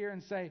stand up here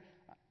and say,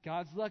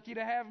 God's lucky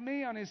to have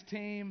me on His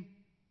team.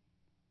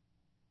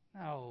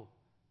 No.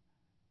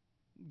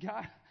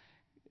 God,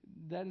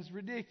 that is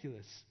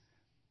ridiculous.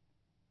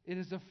 It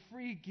is a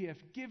free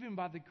gift given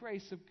by the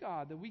grace of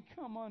God that we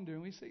come under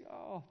and we say,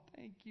 oh,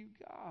 thank you,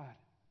 God.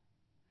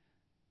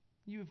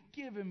 You've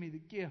given me the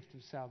gift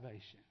of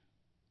salvation.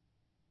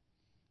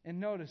 And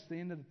notice the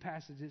end of the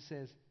passage, it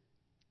says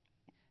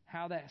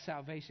how that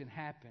salvation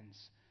happens.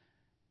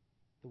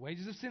 The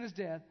wages of sin is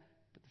death,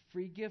 but the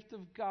free gift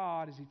of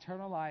God is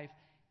eternal life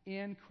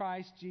in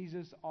Christ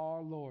Jesus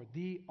our Lord.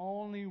 The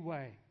only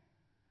way.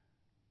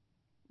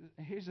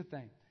 Here's the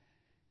thing.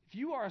 If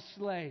you are a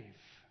slave,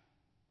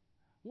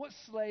 what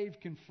slave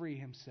can free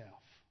himself?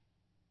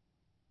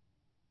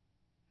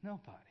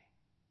 Nobody.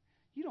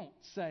 You don't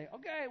say,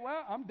 okay,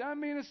 well, I'm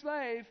done being a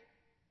slave.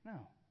 No.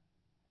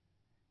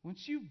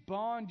 Once you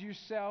bond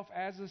yourself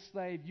as a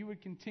slave, you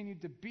would continue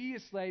to be a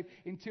slave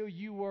until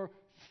you were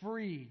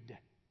freed.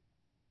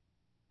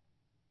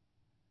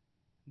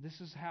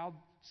 This is how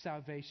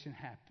salvation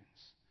happens.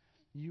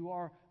 You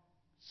are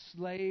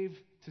slave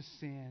to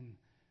sin,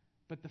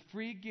 but the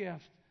free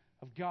gift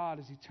of God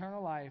is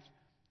eternal life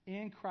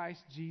in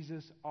Christ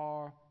Jesus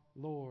our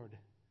Lord.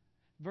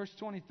 Verse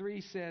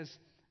 23 says,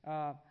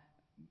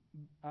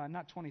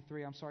 not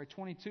 23, I'm sorry,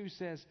 22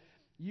 says,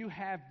 you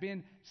have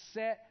been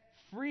set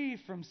free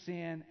from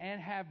sin and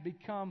have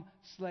become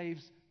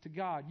slaves to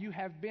God. You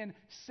have been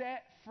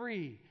set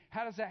free.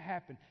 How does that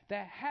happen?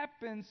 That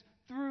happens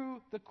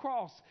through the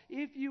cross.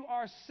 If you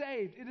are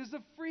saved, it is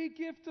a free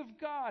gift of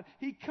God.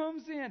 He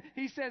comes in.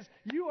 He says,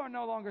 you are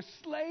no longer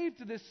slave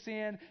to this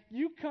sin.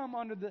 You come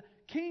under the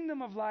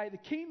kingdom of light, the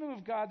kingdom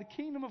of God, the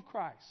kingdom of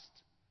Christ.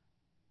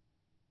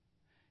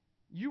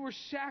 You were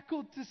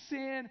shackled to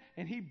sin,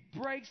 and He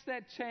breaks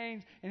that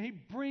chains, and He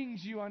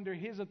brings you under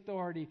His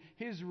authority,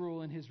 His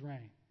rule, and His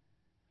reign.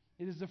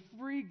 It is a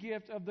free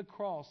gift of the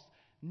cross.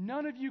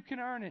 None of you can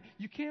earn it.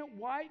 You can't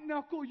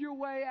white-knuckle your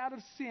way out of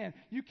sin.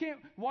 You can't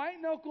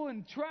white-knuckle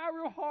and try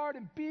real hard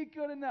and be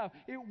good enough.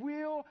 It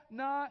will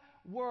not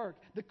work.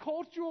 The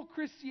cultural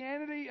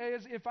Christianity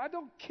is, if I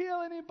don't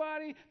kill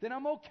anybody, then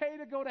I'm okay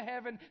to go to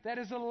heaven. That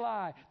is a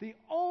lie. The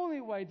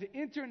only way to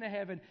enter into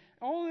heaven,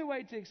 only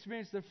way to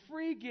experience the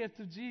free gift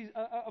of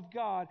of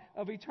God,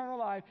 of eternal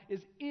life,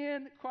 is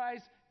in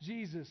Christ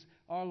Jesus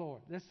our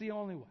Lord. That's the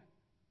only way.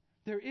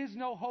 There is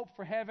no hope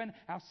for heaven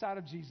outside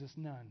of Jesus.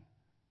 None.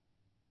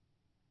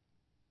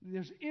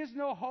 There is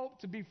no hope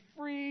to be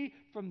free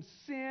from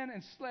sin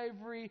and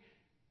slavery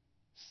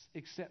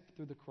except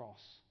through the cross.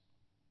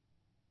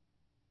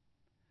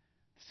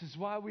 This is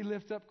why we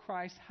lift up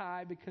Christ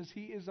high, because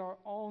He is our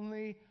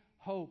only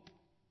hope.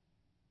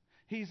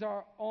 He's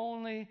our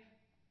only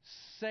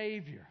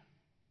Savior.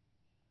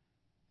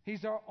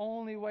 He's our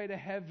only way to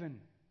heaven.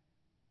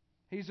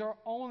 He's our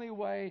only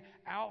way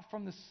out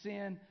from the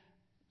sin,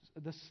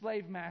 the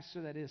slave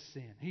master that is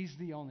sin. He's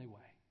the only way.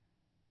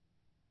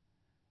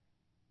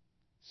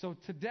 So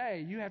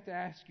today, you have to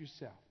ask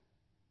yourself,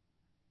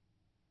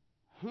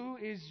 who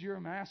is your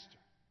master?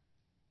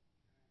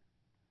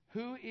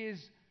 Whose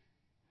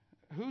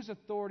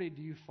authority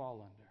do you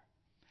fall under?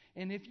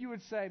 And if you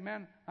would say,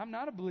 man, I'm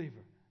not a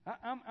believer.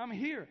 I'm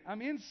here.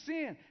 I'm in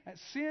sin.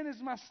 Sin is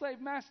my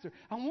slave master.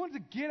 I want to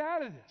get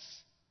out of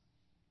this.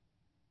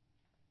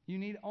 You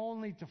need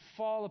only to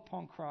fall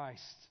upon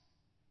Christ.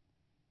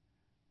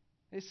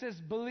 It says,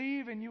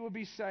 believe and you will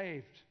be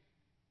saved.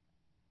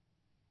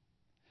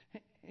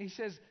 He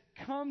says,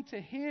 come to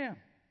Him.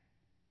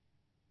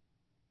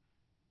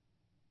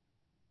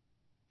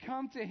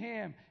 Come to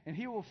Him, and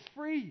He will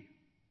free you.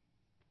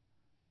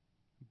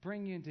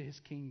 Bring you into His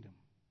kingdom.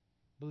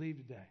 Believe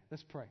today.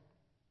 Let's pray.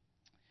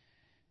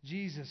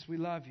 Jesus, we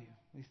love you.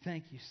 We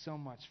thank you so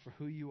much for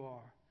who you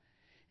are.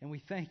 And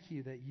we thank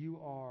you that you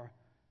are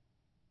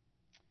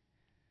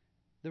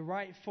the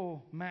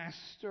rightful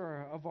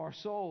master of our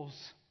souls.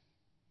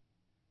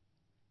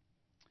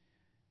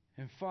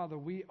 And Father,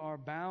 we are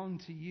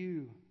bound to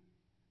you.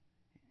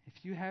 If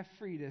you have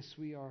freed us,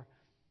 we are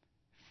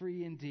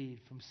free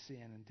indeed from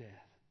sin and death.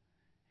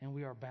 And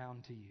we are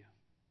bound to you.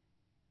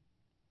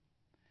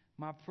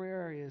 My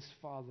prayer is,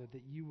 Father,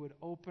 that you would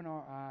open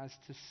our eyes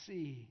to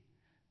see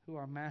who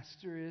our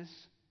Master is.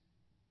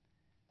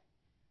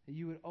 That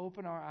you would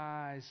open our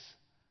eyes,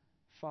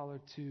 Father,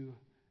 to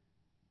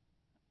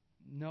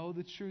know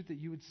the truth. That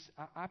you would,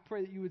 I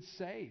pray that you would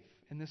save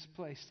in this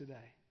place today.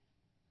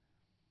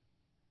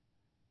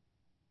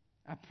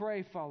 I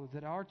pray, Father,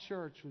 that our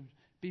church would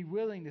be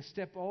willing to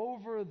step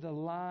over the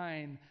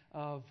line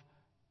of,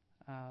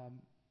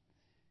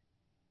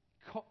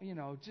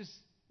 just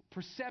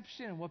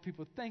perception and what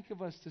people think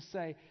of us, to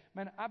say,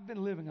 man, I've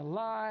been living a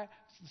lie,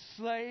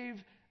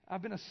 slave.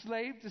 I've been a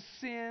slave to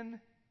sin.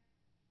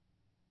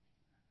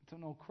 I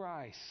don't know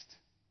Christ.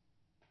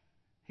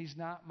 He's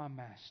not my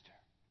master.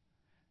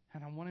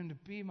 And I want Him to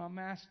be my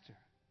master.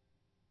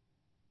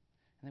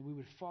 And that we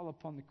would fall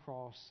upon the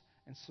cross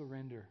and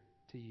surrender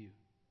to you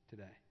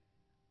today.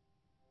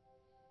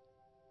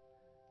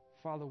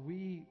 Father,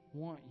 we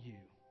want you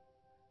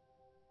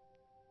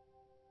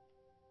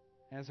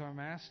as our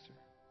master.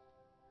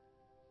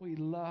 We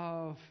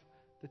love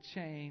the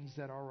chains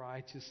that are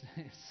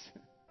righteousness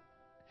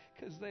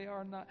because they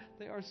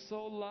are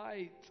so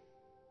light.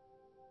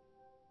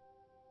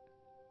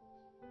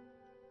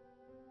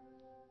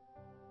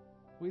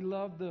 We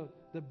love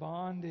the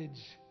bondage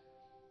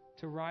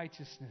to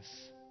righteousness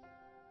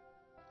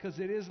because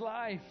it is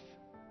life.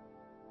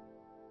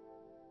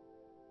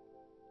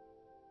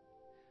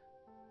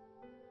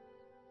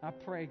 I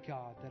pray,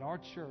 God, that our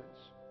church,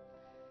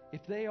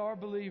 if they are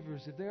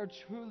believers, if they are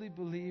truly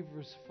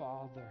believers,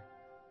 Father,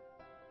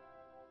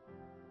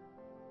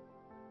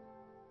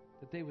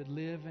 that they would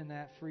live in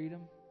that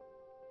freedom.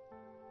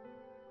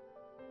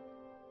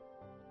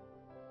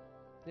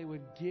 They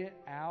would get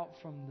out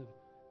from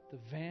the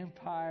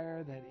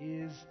vampire that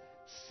is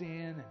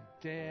sin and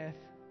death,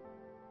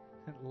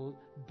 and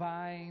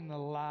buying the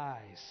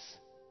lies.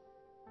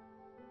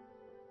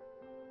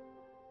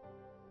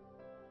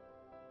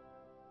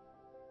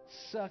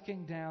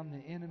 Sucking down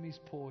the enemy's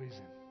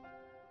poison.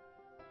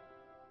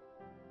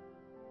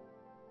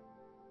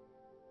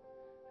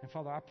 And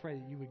Father, I pray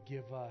that you would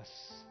give us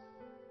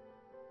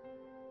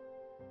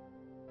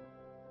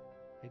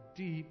a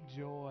deep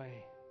joy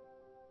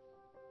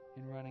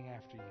in running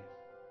after you.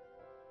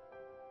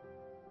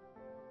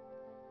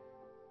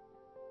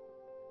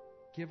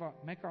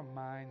 Make our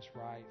minds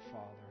right,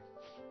 Father.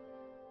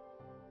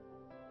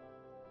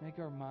 Make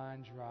our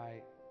minds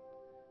right.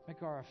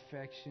 Make our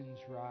affections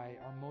right,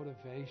 our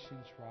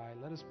motivations right.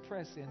 Let us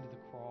press into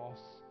the cross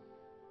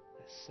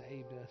that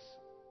saved us,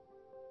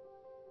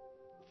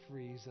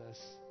 frees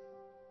us.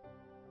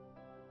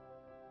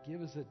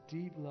 Give us a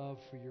deep love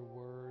for your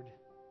word,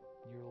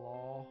 your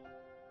law.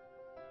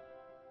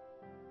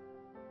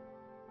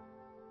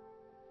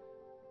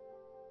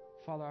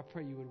 Father, I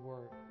pray you would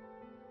work.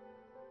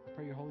 I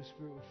pray your Holy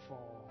Spirit would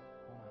fall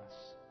on us.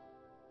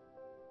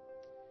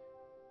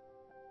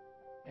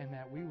 And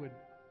that we would,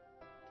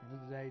 at the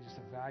end of the day, just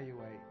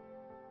evaluate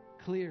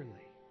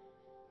clearly.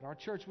 That our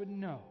church would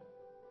know,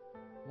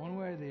 one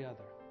way or the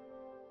other,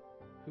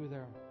 who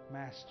their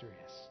master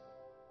is.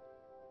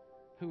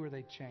 Who are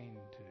they chained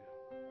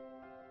to?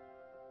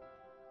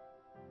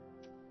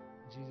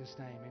 In Jesus'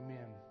 name,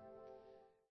 amen.